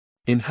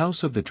In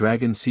House of the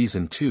Dragon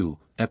Season 2,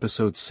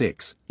 Episode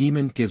 6,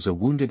 Aemond gives a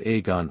wounded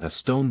Aegon a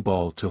stone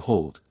ball to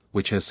hold,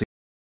 which has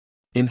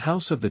In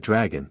House of the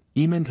Dragon,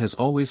 Aemond has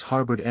always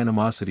harbored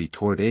animosity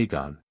toward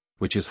Aegon,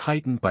 which is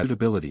heightened by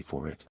suitability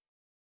for it.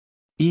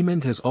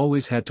 Aemond has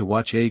always had to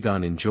watch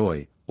Aegon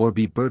enjoy, or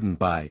be burdened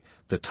by,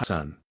 the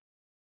sun.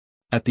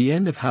 At the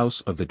end of House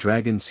of the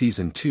Dragon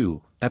Season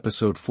 2,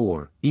 Episode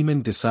 4,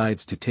 Aemond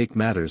decides to take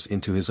matters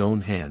into his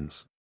own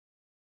hands.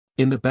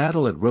 In the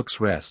battle at Rook's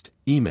Rest,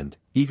 Aemond,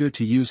 eager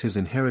to use his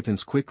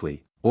inheritance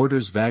quickly,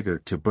 orders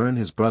Vhagar to burn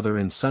his brother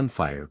in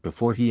Sunfire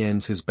before he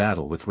ends his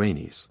battle with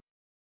Rhaenys.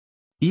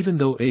 Even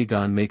though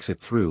Aegon makes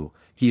it through,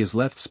 he is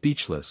left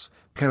speechless,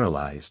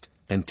 paralyzed,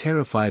 and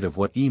terrified of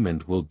what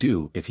Aemond will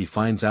do if he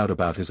finds out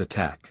about his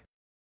attack.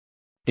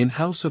 In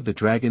House of the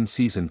Dragon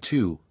Season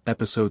 2,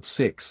 Episode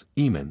 6,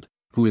 Aemond,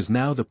 who is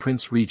now the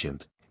Prince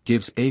Regent,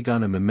 gives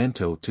Aegon a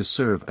memento to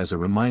serve as a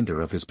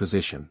reminder of his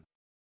position.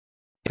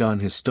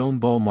 Aegon his stone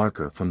ball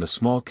marker from the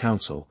small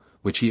council,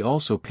 which he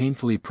also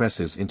painfully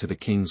presses into the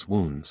king's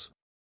wounds.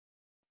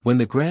 When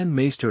the Grand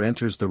Maester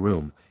enters the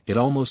room, it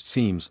almost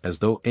seems as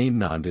though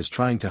Aemond is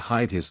trying to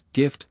hide his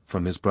gift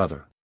from his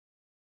brother.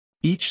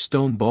 Each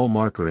stone ball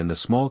marker in the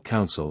small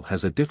council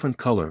has a different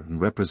color and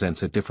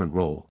represents a different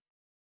role.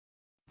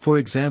 For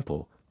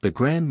example, the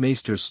Grand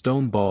Maester's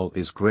stone ball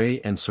is gray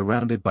and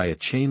surrounded by a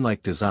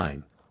chain-like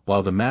design,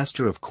 while the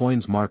Master of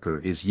Coins marker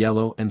is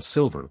yellow and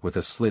silver with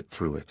a slit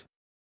through it.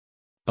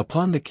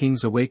 Upon the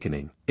king's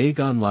awakening,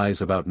 Aegon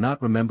lies about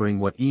not remembering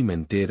what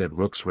Aemond did at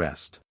Rook's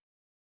Rest.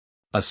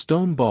 A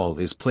stone ball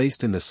is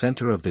placed in the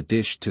center of the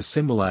dish to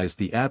symbolize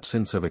the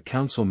absence of a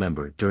council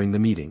member during the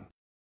meeting.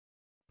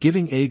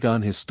 Giving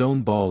Aegon his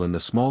stone ball in the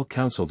small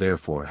council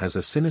therefore has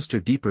a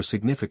sinister deeper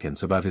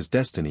significance about his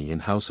destiny in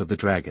House of the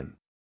Dragon.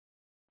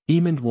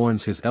 Aemond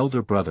warns his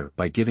elder brother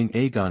by giving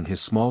Aegon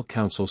his small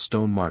council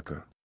stone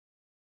marker.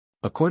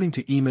 According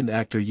to Aemond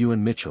actor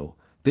Ewan Mitchell,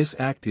 this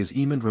act is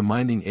Aemond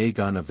reminding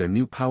Aegon of their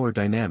new power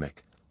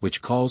dynamic,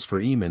 which calls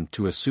for Aemond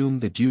to assume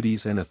the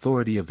duties and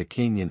authority of the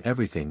king in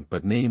everything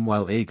but name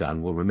while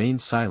Aegon will remain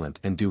silent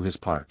and do his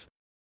part.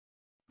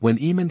 When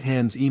Aemond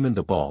hands Aemond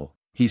the ball,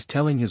 he's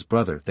telling his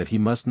brother that he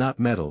must not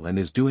meddle and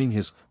is doing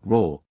his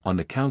role on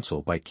the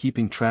council by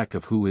keeping track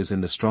of who is in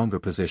the stronger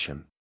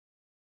position.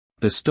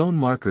 The stone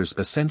markers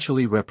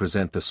essentially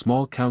represent the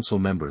small council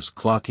members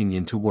clocking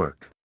into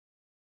work.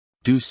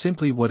 Do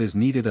simply what is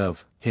needed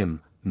of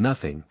him,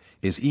 nothing,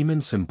 is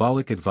Aemond's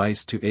symbolic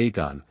advice to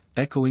Aegon,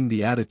 echoing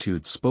the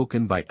attitude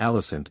spoken by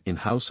Alicent in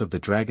House of the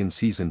Dragon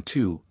Season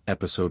 2,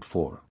 Episode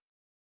 4.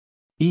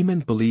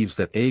 Aemond believes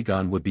that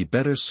Aegon would be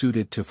better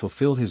suited to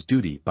fulfill his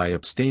duty by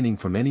abstaining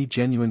from any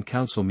genuine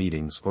council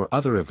meetings or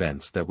other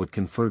events that would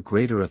confer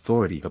greater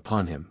authority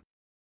upon him.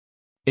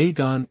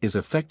 Aegon is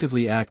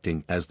effectively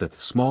acting as the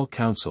small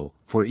council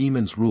for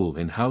Aemond's rule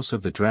in House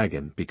of the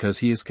Dragon because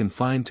he is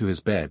confined to his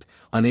bed,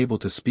 unable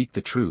to speak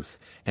the truth,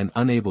 and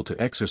unable to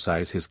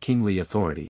exercise his kingly authority.